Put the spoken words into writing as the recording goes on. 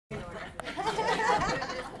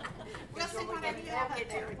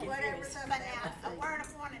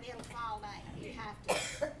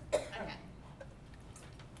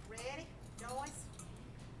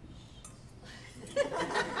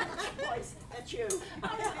at you.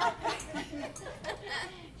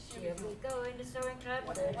 She'll be going to sewing club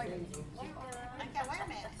Thursday. Okay, wait a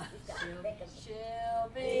minute. She'll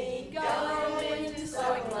be going to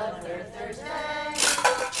sewing club Thursday.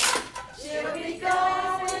 She'll be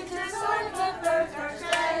going to sewing club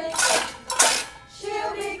Thursday.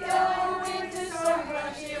 She'll be going to sewing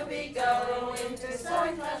club. She'll be going to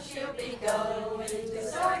sewing club. She'll be going to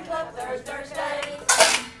sewing club Thursday.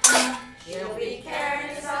 She'll be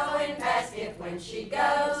carrying a sewing basket when she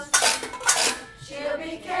goes. She'll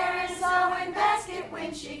be carrying a sewing basket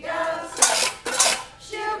when she goes.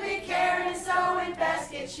 She'll be carrying a sewing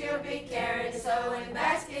basket. She'll be carrying a sewing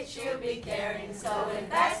basket. She'll be carrying a sewing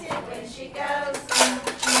basket when she goes.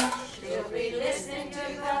 She'll be listening to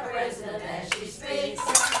the president as she speaks.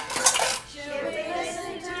 She'll be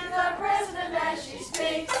listening to the president as she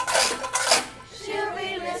speaks. She'll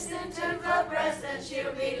be listening to club president.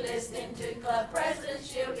 She'll be listening to club president.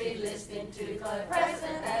 She'll be listening to club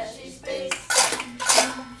president as she speaks.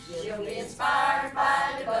 She'll be inspired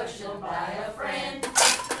by devotion by a friend.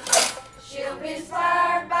 She'll be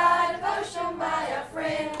inspired by devotion by a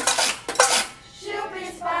friend. She'll be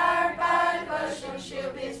inspired by devotion.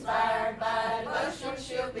 She'll be inspired by devotion.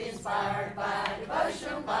 She'll be inspired by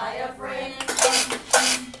devotion by a friend.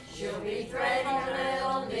 She'll be threading her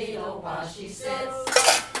little needle while she sits.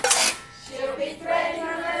 She'll be threading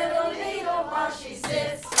her little needle while she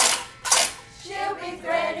sits. She'll be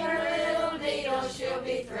threading her little needle. She'll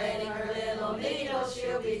be threading her little needle.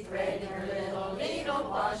 She'll be threading her little needle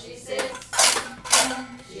while she sits.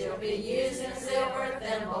 She'll be using a silver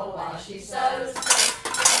thimble while she sews.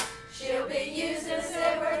 She'll be using a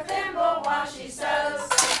silver thimble while she sews.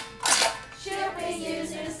 She'll be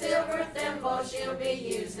using a silver thimble. She'll be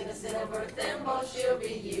using a silver thimble. She'll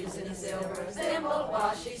be using a silver thimble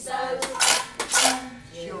while she sews.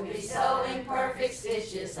 She'll be sewing perfect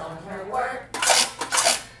stitches on her work.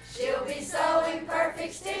 She'll be sewing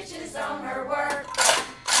perfect stitches on her work.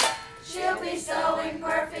 She'll be sewing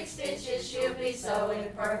perfect stitches. She'll be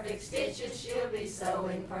sewing perfect stitches. She'll be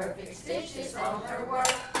sewing perfect stitches on her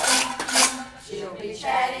work. She'll be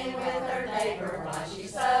chatting with her neighbor while she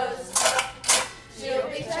sews. She'll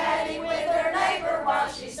be chatting with her neighbor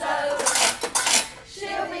while she sews.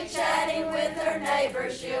 She'll be chatting with her neighbor.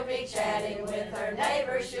 She'll be chatting with her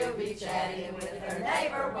neighbor. She'll be chatting with her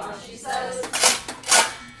neighbor while she sews.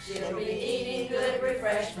 She'll be eating good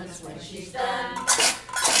refreshments when she's done.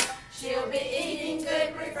 She'll be eating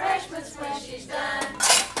good refreshments when she's done.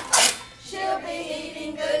 She'll be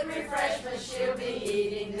eating good refreshments. She'll be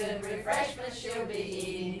eating good refreshments. She'll be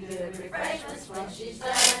eating good refreshments when she's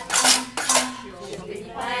done. She'll be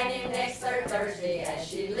planning next Thursday as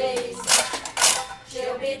she leaves.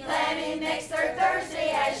 She'll be planning next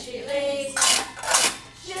Thursday as she leaves.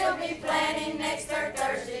 She'll be planning next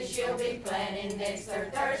Thursday. She'll be planning next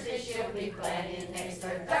Thursday. She'll be planning next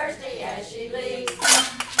Thursday as she leaves.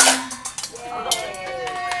 One of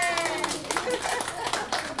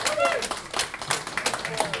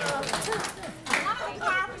the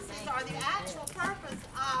purposes, or the actual purpose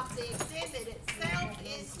of the exhibit itself,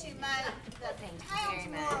 is to make the towns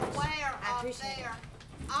more aware of their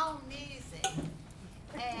own music.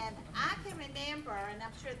 And I can remember, and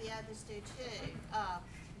I'm sure the others do too,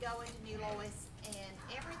 going to New Lois, and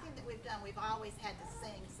everything that we've done, we've always had to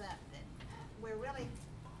sing something. We're really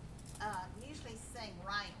usually sing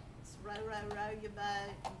rounds, row, row, row your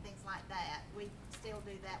boat, and things like that. We still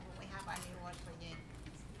do that when we have our New Lois reunions.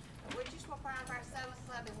 But we just were proud of our sewing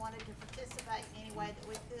club and wanted to participate in any way that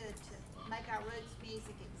we could to make our roots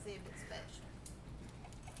music exhibit special.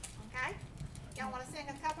 Okay? Y'all want to sing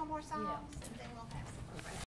a couple more songs, and then we'll have some.